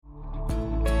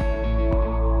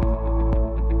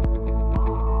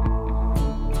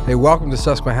Hey, welcome to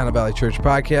Susquehanna Valley Church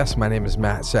Podcast. My name is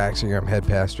Matt Saxinger. I'm head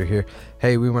pastor here.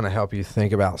 Hey, we want to help you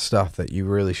think about stuff that you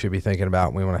really should be thinking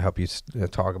about. We want to help you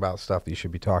talk about stuff that you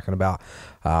should be talking about,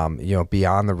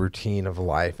 beyond the routine of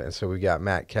life. And so we got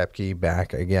Matt Kepke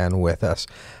back again with us.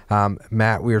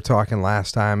 Matt, we were talking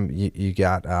last time. You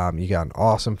got an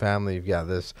awesome family. You've got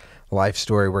this life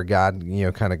story where God,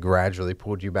 kind of gradually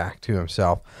pulled you back to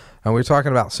Himself. And we were talking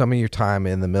about some of your time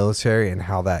in the military and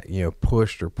how that,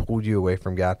 pushed or pulled you away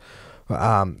from God.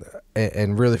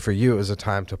 And really for you, it was a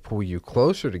time to pull you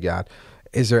closer to God.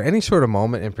 Is there any sort of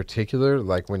moment in particular,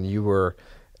 like when you were,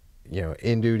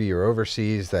 in duty or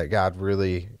overseas, that God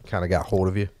really kind of got hold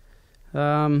of you?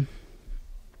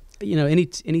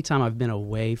 Any time I've been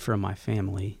away from my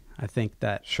family, I think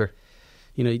that, Sure.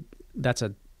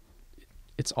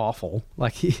 it's awful.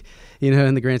 Like,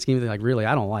 in the grand scheme of things, like, really,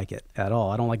 I don't like it at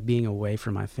all. I don't like being away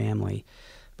from my family.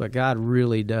 But God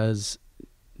really does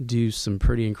do some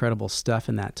pretty incredible stuff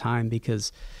in that time,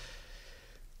 because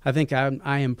I think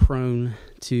I am prone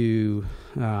to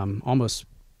almost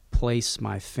place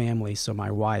my family, so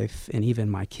my wife and even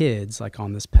my kids, like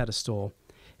on this pedestal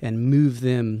and move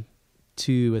them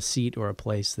to a seat or a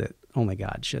place that only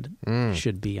God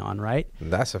should be on, right?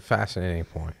 That's a fascinating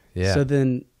point. Yeah. So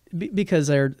then, because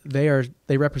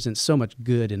they represent so much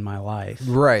good in my life,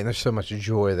 Right, and there's so much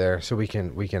joy there, so we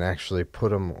can actually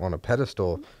put them on a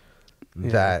pedestal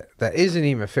that isn't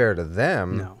even fair to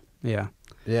them. No,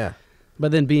 yeah.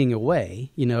 But then being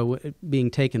away, being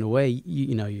taken away,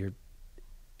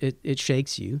 it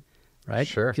shakes you, right?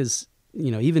 Sure. Because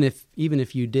even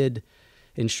if you did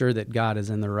ensure that God is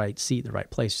in the right seat, the right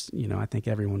place, I think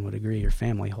everyone would agree your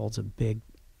family holds a big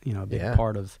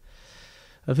part of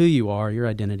who you are, your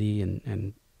identity,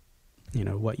 and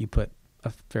what you put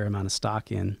a fair amount of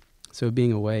stock in. So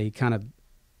being away kind of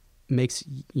makes,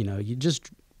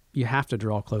 you have to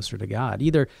draw closer to God.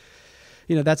 Either,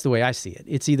 that's the way I see it.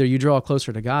 It's either you draw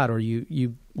closer to God or you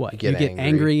get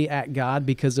angry at God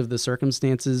because of the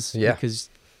circumstances. Yeah.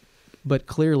 But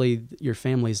clearly your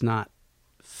family's not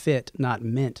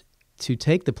meant to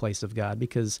take the place of God,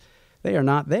 because they are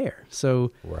not there.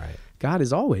 So right. God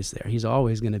is always there. He's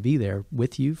always going to be there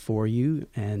with you, for you,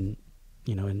 and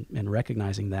and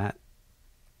recognizing that,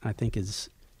 I think is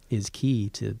key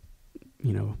to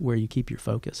where you keep your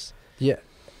focus. Yeah.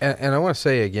 And I want to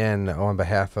say again, on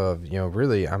behalf of,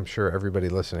 really, I'm sure everybody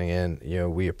listening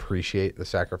in, we appreciate the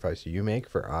sacrifice you make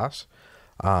for us.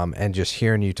 And just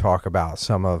hearing you talk about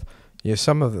some of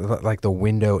like the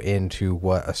window into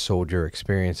what a soldier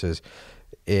experiences,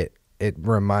 it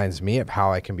reminds me of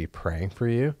how I can be praying for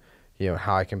you,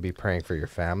 how I can be praying for your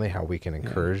family, how we can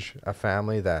encourage a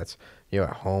family that's, at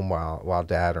home while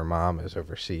dad or mom is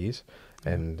overseas.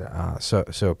 And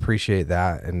so appreciate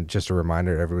that. And just a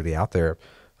reminder to everybody out there,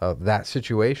 that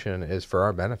situation is for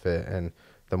our benefit, and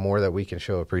the more that we can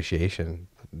show appreciation,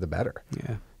 the better.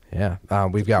 Yeah.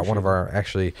 We've got one of our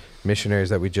actually missionaries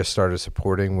that we just started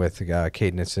supporting with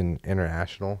Cadence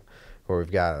International, where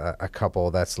we've got a couple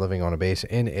that's living on a base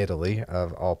in Italy,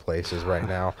 of all places, right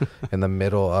now, in the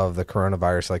middle of the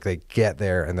coronavirus. Like, they get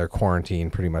there and they're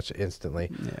quarantined pretty much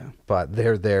instantly. Yeah. But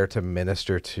they're there to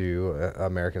minister to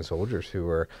American soldiers who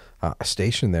are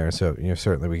stationed there. So,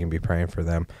 certainly we can be praying for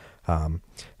them.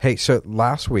 Hey, so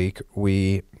last week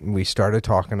we started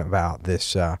talking about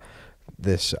this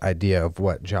idea of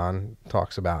what John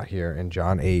talks about here in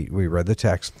John 8. We read the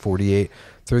text 48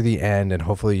 through the end, and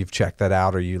hopefully you've checked that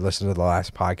out or you listened to the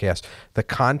last podcast. The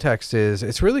context is,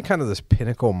 it's really kind of this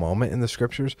pinnacle moment in the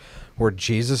scriptures where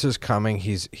Jesus is coming.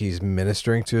 He's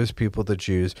ministering to his people, the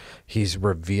Jews. He's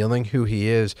revealing who he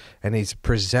is, and he's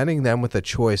presenting them with a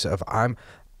choice of, I'm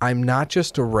not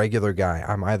just a regular guy.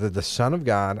 I'm either the Son of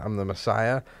God, I'm the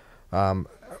Messiah,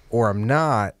 or I'm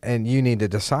not, and you need to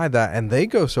decide that. And they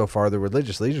go so far, the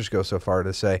religious leaders go so far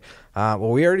to say,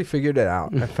 well, we already figured it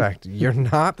out. In fact, you're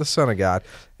not the Son of God,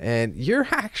 and you're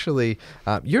actually,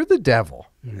 you're the devil.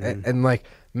 Mm-hmm. And like,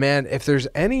 man, if there's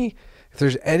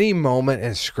any moment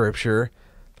in Scripture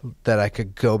that I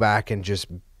could go back and just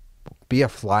be a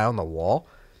fly on the wall,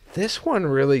 this one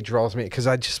really draws me, because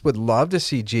I just would love to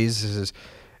see Jesus's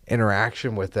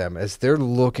interaction with them as they're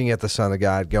looking at the Son of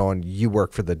God going, you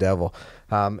work for the devil,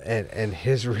 and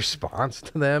his response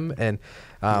to them.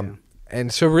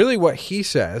 And so really what he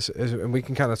says is, and we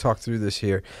can kind of talk through this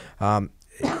here,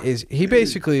 is he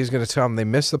basically is going to tell them they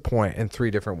missed the point in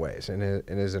three different ways in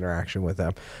his interaction with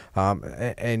them.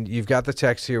 And you've got the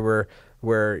text here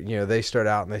where they start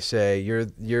out and they say,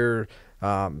 you're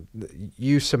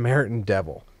you Samaritan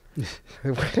devil.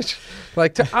 Which,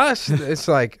 like, to us, it's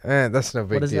like, that's no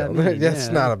big deal. That mean? That's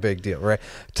not a big deal, right?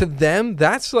 To them,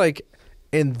 that's like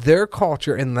in their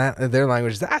culture, in their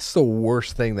language, that's the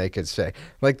worst thing they could say.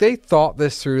 Like, they thought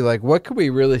this through, like, what could we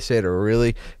really say to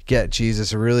really get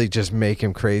Jesus, really just make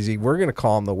him crazy? We're going to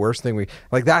call him the worst thing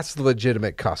like, that's the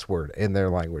legitimate cuss word in their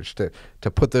language, to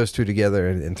put those two together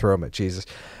and throw them at Jesus.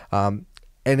 And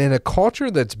in a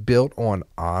culture that's built on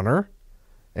honor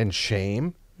and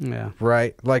shame, yeah,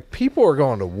 right? Like, people are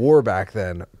going to war back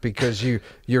then because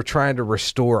you're trying to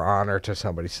restore honor to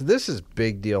somebody. So this is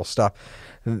big deal stuff.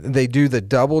 They do the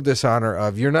double dishonor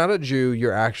of, you're not a Jew,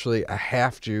 you're actually a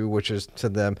half Jew, which is, to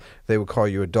them, they would call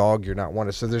you a dog, you're not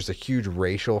one. So there's a huge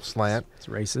racial slant. It's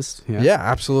racist. Yeah,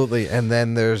 absolutely. And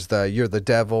then there's you're the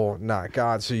devil, not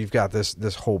God. So you've got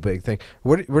this whole big thing.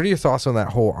 What are your thoughts on that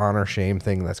whole honor shame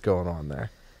thing that's going on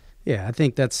there? Yeah, I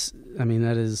think that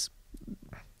is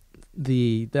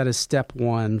step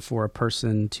one for a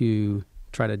person to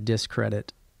try to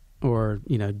discredit or,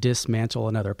 dismantle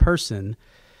another person.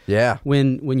 Yeah.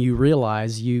 When you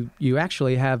realize you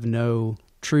actually have no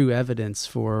true evidence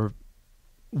for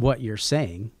what you're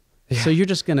saying. Yeah. So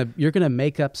you're gonna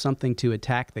make up something to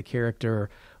attack the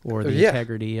character or the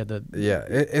integrity of the. Yeah,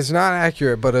 it's not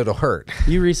accurate, but it'll hurt.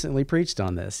 You recently preached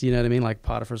on this. You know what I mean? Like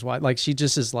Potiphar's wife. Like, she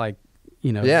just is like,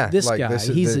 this like guy.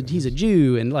 He's a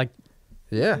Jew, and like,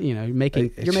 yeah, you're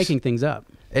making things up.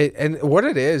 And what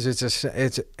it is,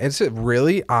 it's a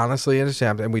really, honestly, an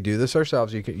attempt, and we do this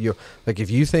ourselves. You like, if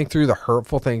you think through the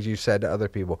hurtful things you said to other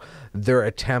people, they're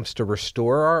attempts to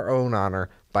restore our own honor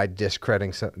by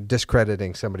discrediting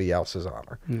somebody else's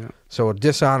honor. Yeah. So a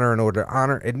dishonor in order to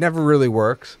honor, it never really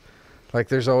works. Like,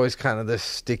 there's always kind of this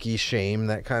sticky shame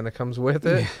that kind of comes with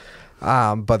it.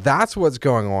 Yeah. But that's what's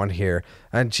going on here.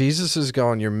 And Jesus is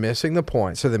going, you're missing the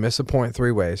point. So they miss the point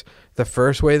 3 ways. The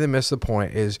first way they miss the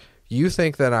point is, you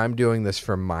think that I'm doing this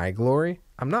for my glory?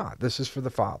 I'm not. This is for the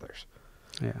Father's.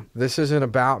 Yeah. This isn't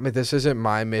about me. This isn't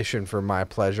my mission for my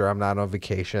pleasure. I'm not on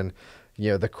vacation.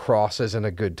 The cross isn't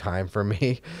a good time for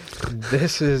me.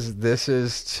 This is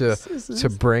to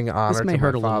bring honor to my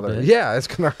hurt Father. A little bit. Yeah, it's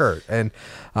gonna hurt. And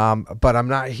but I'm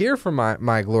not here for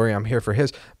my glory. I'm here for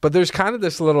His. But there's kind of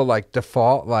this little, like,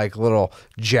 default, like, little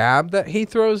jab that he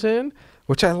throws in,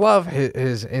 which I love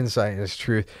his insight and his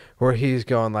truth, where he's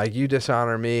going, like, you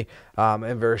dishonor me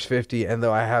in verse 50, and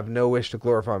though I have no wish to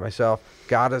glorify myself,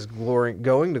 God is going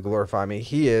to glorify me.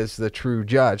 He is the true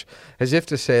judge. As if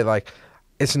to say, like,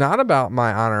 it's not about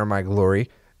my honor and my glory.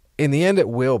 In the end, it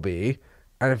will be.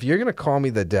 And if you're going to call me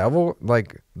the devil,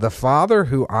 like, the Father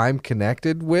who I'm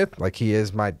connected with, like, he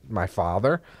is my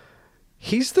Father,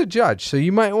 he's the judge. So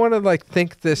you might want to, like,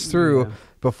 think this through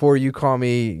before you call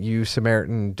me, you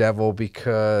Samaritan devil,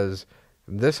 because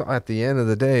this, at the end of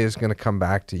the day, is going to come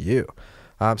back to you.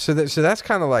 So that's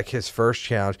kind of like his first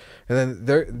challenge. And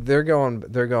then they're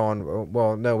going,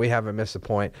 well, no, we haven't missed the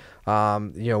point.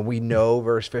 We know,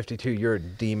 verse 52, you're a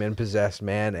demon-possessed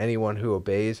man. Anyone who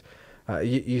obeys,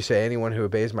 you say, anyone who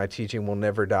obeys my teaching will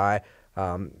never die.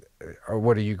 Or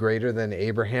what, are you greater than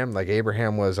Abraham? Like,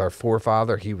 Abraham was our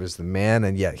forefather. He was the man,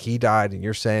 and yet he died. And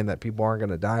you're saying that people aren't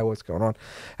going to die. What's going on?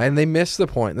 And they miss the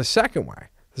point. The second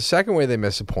way they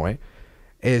miss the point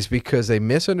is because they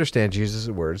misunderstand Jesus'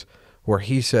 words, where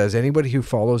he says, anybody who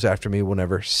follows after me will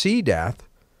never see death.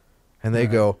 And they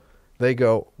go,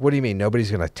 what do you mean?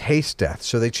 Nobody's going to taste death.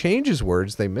 So they change his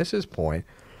words. They miss his point.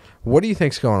 What do you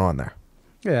think's going on there?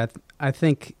 Yeah, I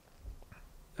think,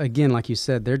 again, like you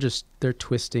said, they're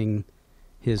twisting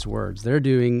his words. They're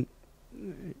doing,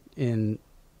 in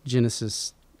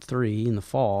Genesis 3, in the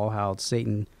fall, how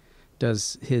Satan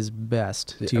does his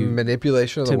best to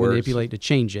manipulation of the words. To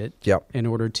change it, yep, in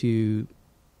order to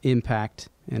impact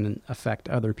and affect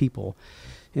other people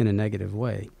in a negative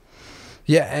way.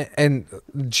 Yeah, and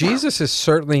Jesus is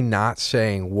certainly not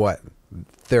saying what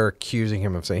they're accusing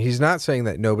him of saying. He's not saying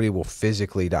that nobody will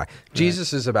physically die.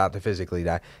 Jesus is about to physically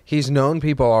die. He's known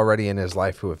people already in his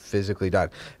life who have physically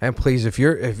died. And please, if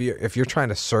you're trying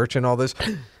to search in all this,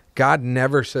 God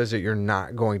never says that you're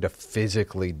not going to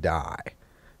physically die.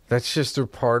 That's just a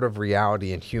part of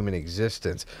reality and human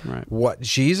existence. Right. What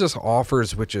Jesus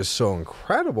offers, which is so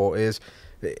incredible, is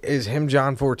him,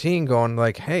 John 14, going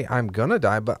like, hey, I'm going to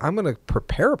die, but I'm going to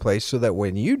prepare a place so that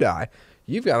when you die,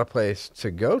 you've got a place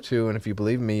to go to, and if you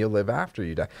believe in me, you'll live after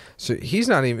you die. So he's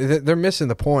not even, they're missing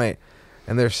the point,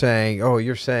 and they're saying, oh,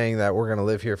 you're saying that we're going to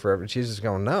live here forever. Jesus is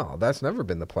going, no, that's never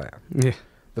been the plan. Yeah.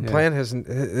 The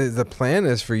plan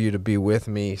is for you to be with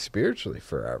me spiritually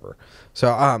forever. So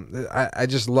I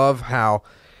just love how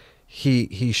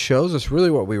he shows us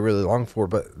really what we really long for,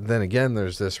 but then again,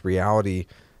 there's this reality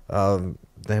of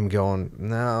them going,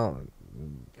 no,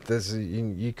 this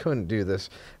you couldn't do this.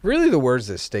 Really, the words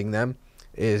that sting them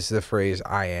is the phrase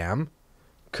 "I am,"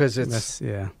 because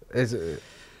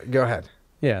go ahead.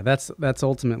 Yeah, that's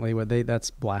ultimately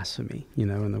that's blasphemy,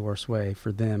 in the worst way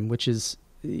for them, which is,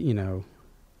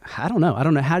 I don't know.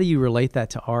 How do you relate that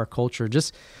to our culture?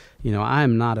 Just,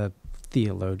 I'm not a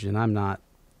theologian. I'm not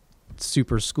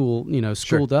super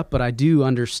schooled up, but I do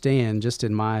understand just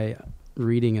in my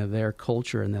reading of their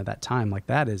culture and that time, like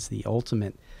that is the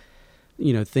ultimate,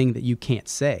 thing that you can't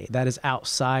say. That is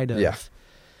outside of,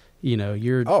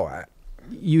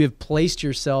 you have placed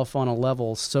yourself on a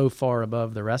level so far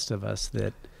above the rest of us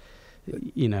that,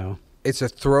 It's a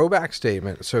throwback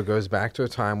statement, so it goes back to a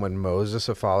time when Moses,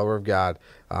 a follower of God,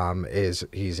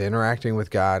 he's interacting with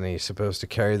God, and he's supposed to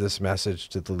carry this message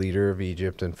to the leader of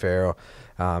Egypt and Pharaoh,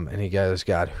 and he goes,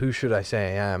 God, who should I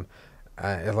say I am?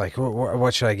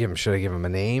 What should I give him? Should I give him a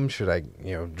name? Should I,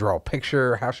 draw a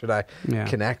picture? How should I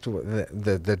connect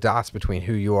the dots between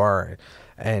who you are?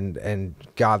 And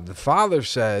God the Father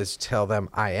says, tell them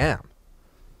I am.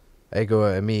 Ego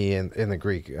eimi in the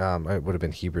Greek, it would have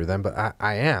been Hebrew then, but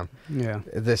I am. Yeah.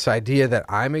 This idea that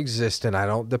I'm existent, I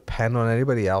don't depend on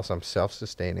anybody else, I'm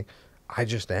self-sustaining. I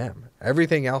just am.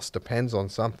 Everything else depends on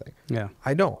something. Yeah.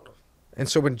 I don't. And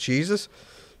so when Jesus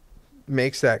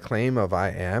makes that claim of I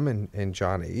am in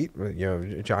John 8,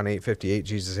 John 8:58,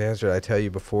 Jesus answered, I tell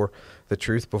you before the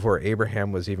truth, before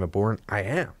Abraham was even born, I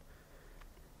am.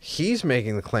 He's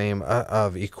making the claim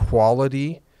of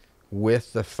equality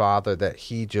with the Father, that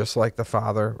he, just like the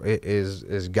Father,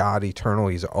 is God eternal.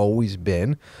 He's always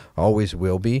been, always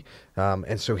will be,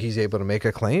 and so he's able to make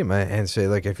a claim and say,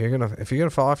 like, if you're gonna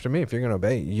follow after me, if you're gonna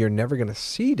obey, you're never gonna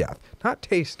see death, not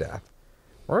taste death.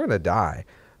 We're gonna die,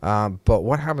 but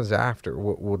what happens after?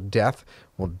 Will death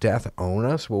own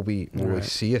us? Will we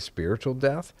see a spiritual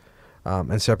death?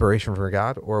 And separation from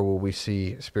God, or will we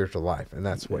see spiritual life? And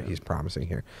that's what he's promising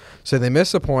here. So they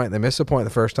miss the point. They miss the point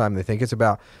the first time. They think it's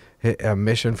about a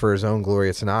mission for his own glory.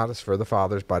 It's not. It's for the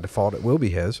Father's. By default, it will be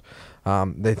his.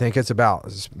 They think it's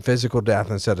about physical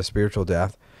death instead of spiritual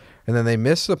death. And then they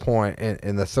miss the point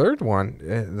in the third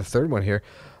one here,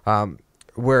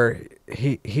 where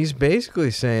he's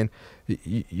basically saying,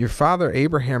 your father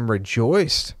Abraham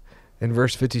rejoiced. In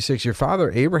verse 56, your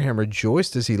father Abraham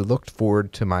rejoiced as he looked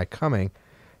forward to my coming.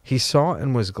 He saw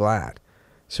and was glad.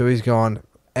 So he's going,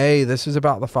 A, this is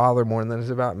about the Father more than it's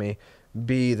about me.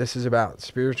 B, this is about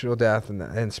spiritual death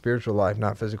and spiritual life,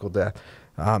 not physical death.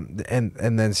 And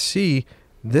then C,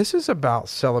 this is about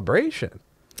celebration.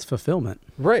 It's fulfillment.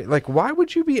 Right. Like, why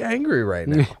would you be angry right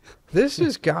now? This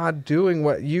is God doing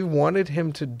what you wanted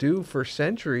him to do for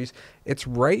centuries. It's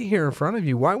right here in front of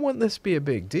you. Why wouldn't this be a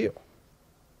big deal?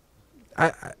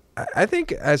 I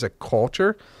think as a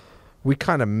culture, we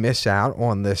kind of miss out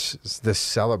on this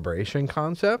celebration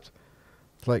concept.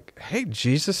 Like, hey,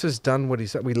 Jesus has done what he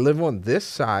said. We live on this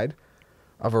side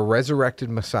of a resurrected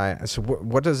Messiah. So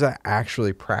what does that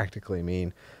actually practically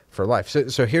mean for life?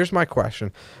 So here's my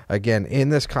question. Again, in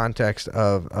this context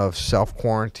of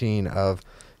self-quarantine, of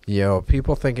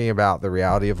people thinking about the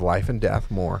reality of life and death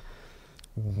more,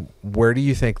 where do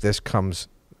you think this comes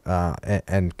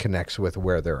and connects with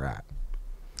where they're at?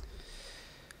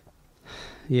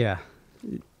 Yeah.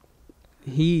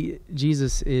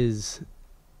 Jesus is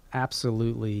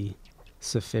absolutely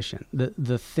sufficient.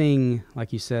 The thing,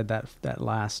 like you said, that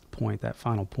last point, that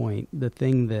final point, the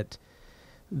thing that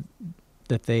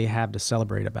they have to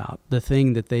celebrate about, the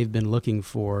thing that they've been looking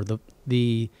for,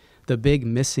 the big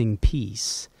missing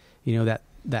piece,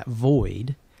 that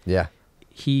void. Yeah.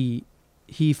 He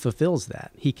fulfills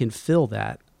that. He can fill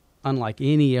that. Unlike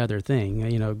any other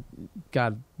thing,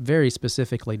 God very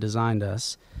specifically designed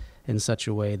us in such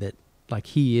a way that, like,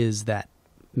 he is that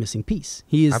missing piece.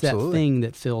 He is Absolutely. That thing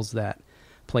that fills that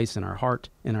place in our heart,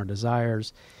 in our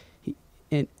desires.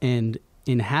 And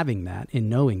in having that, in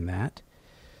knowing that,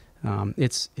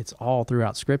 it's all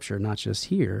throughout Scripture, not just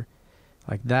here.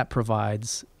 Like, that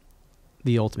provides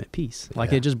the ultimate peace.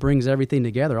 Like, it just brings everything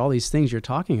together. All these things you're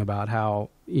talking about, how,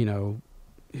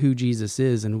 who Jesus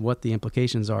is and what the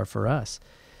implications are for us.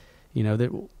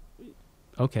 That,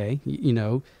 okay,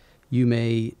 you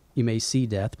may see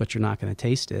death, but you're not going to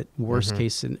taste it. Worst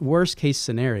case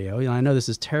scenario. I know this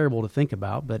is terrible to think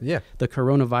about, but the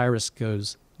coronavirus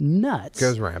goes nuts.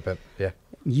 Goes rampant. Yeah.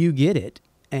 You get it,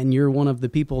 and you're one of the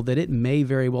people that it may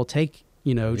very well take,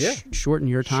 shorten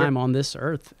your time on this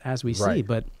earth as we see.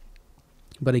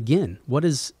 But again, what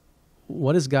is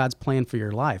God's plan for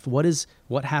your life?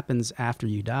 What happens after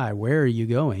you die? Where are you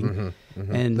going?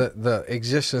 And the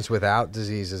existence without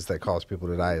diseases that cause people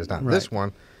to die is not this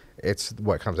one. It's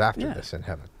what comes after this in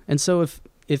heaven. And so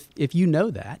if you know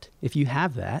that, if you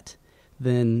have that,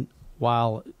 then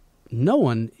while no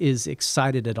one is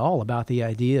excited at all about the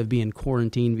idea of being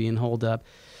quarantined, being holed up,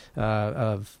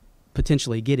 of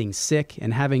potentially getting sick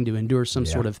and having to endure some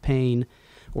sort of pain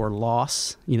or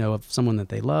loss, of someone that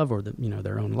they love or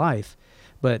their own life.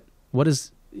 But what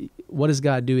is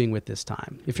God doing with this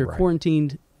time? If you're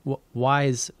quarantined,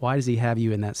 why does he have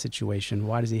you in that situation?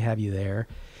 Why does he have you there?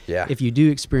 Yeah. If you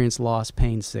do experience loss,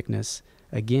 pain, sickness,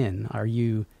 again,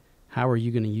 how are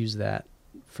you going to use that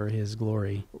for his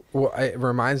glory? Well, it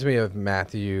reminds me of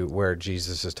Matthew, where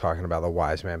Jesus is talking about the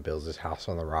wise man builds his house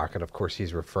on the rock. And of course,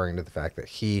 he's referring to the fact that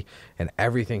he and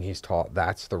everything he's taught,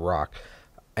 that's the rock.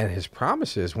 And his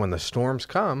promise is when the storms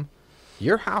come,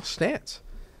 your house stands.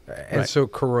 And so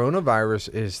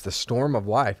coronavirus is the storm of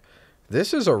life.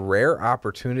 This is a rare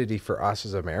opportunity for us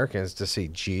as Americans to see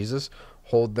Jesus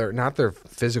hold not their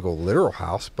physical, literal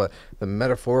house, but the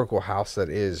metaphorical house that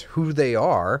is who they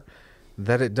are,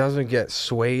 that it doesn't get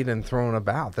swayed and thrown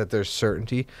about, that there's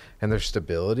certainty and there's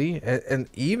stability. And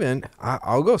even,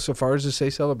 I'll go so far as to say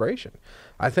celebration.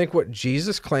 I think what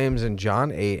Jesus claims in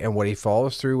John 8 and what he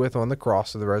follows through with on the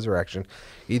cross of the resurrection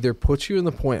either puts you in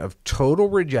the point of total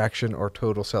rejection or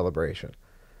total celebration.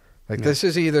 This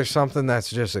is either something that's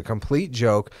just a complete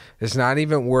joke, it's not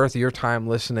even worth your time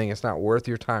listening, it's not worth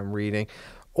your time reading,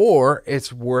 or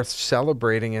it's worth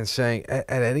celebrating and saying, at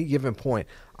any given point,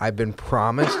 I've been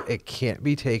promised it can't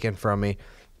be taken from me.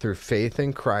 Through faith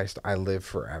in Christ, I live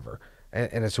forever.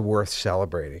 And it's worth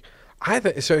celebrating. I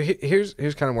think so. Here's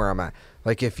kind of where I'm at.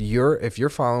 If you're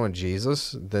following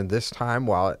Jesus, then this time,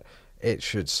 while it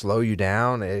should slow you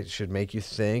down, it should make you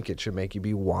think, it should make you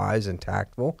be wise and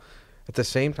tactful. At the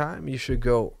same time, you should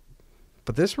go,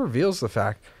 but this reveals the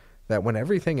fact that when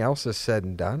everything else is said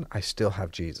and done, I still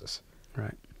have Jesus.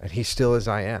 Right. And he still is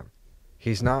I am.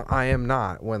 He's not I am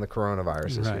not when the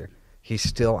coronavirus is here. He's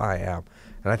still I am.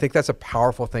 And I think that's a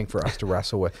powerful thing for us to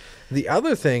wrestle with. The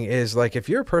other thing is, if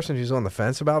you're a person who's on the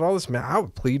fence about all this, man, I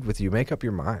would plead with you, make up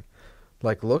your mind.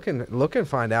 Look and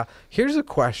find out. Here's a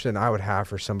question I would have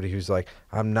for somebody who's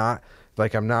I'm not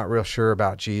real sure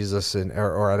about Jesus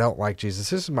or I don't like Jesus.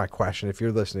 This is my question if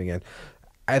you're listening in.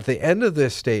 At the end of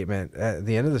this statement, at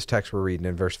the end of this text we're reading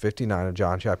in verse 59 of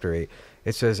John chapter 8,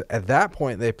 it says, at that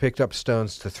point they picked up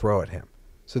stones to throw at him.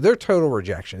 So they're total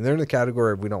rejection. They're in the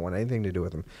category of we don't want anything to do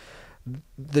with him.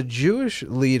 The Jewish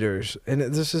leaders, and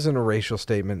this isn't a racial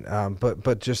statement,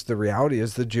 but just the reality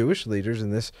is the Jewish leaders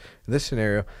in this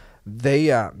scenario, they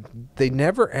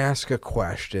never ask a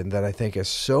question that I think is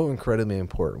so incredibly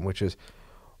important, which is,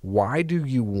 why do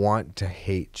you want to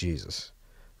hate Jesus?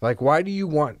 Why do you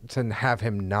want to have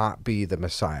him not be the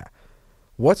Messiah?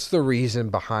 What's the reason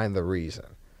behind the reason?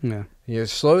 Yeah.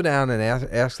 Slow down and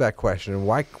ask that question.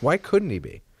 Why couldn't he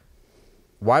be?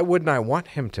 Why wouldn't I want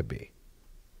him to be?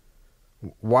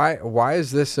 Why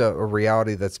is this a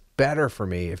reality that's better for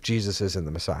me if Jesus isn't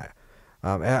the Messiah?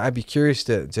 I'd be curious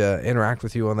to interact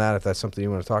with you on that if that's something you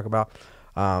want to talk about.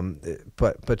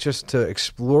 But just to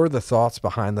explore the thoughts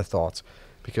behind the thoughts.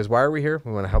 Because why are we here?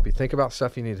 We want to help you think about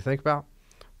stuff you need to think about,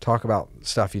 talk about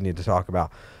stuff you need to talk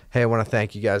about. Hey, I want to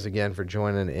thank you guys again for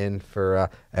joining in for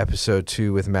episode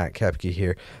 2 with Matt Koepke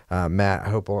here. Matt, I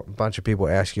hope a bunch of people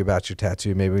ask you about your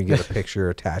tattoo. Maybe we can get a picture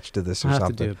attached to this or something. I'll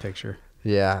have to do a picture.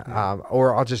 Yeah,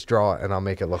 or I'll just draw it and I'll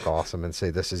make it look awesome and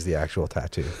say this is the actual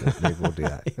tattoo. Maybe we'll do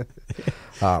that.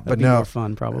 But no, more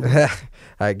fun probably.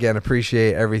 Again,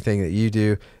 appreciate everything that you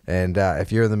do, and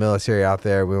if you're in the military out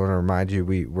there, we want to remind you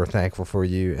we're thankful for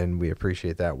you and we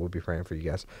appreciate that. We'll be praying for you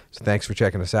guys. So thanks for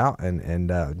checking us out,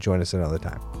 and join us another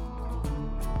time.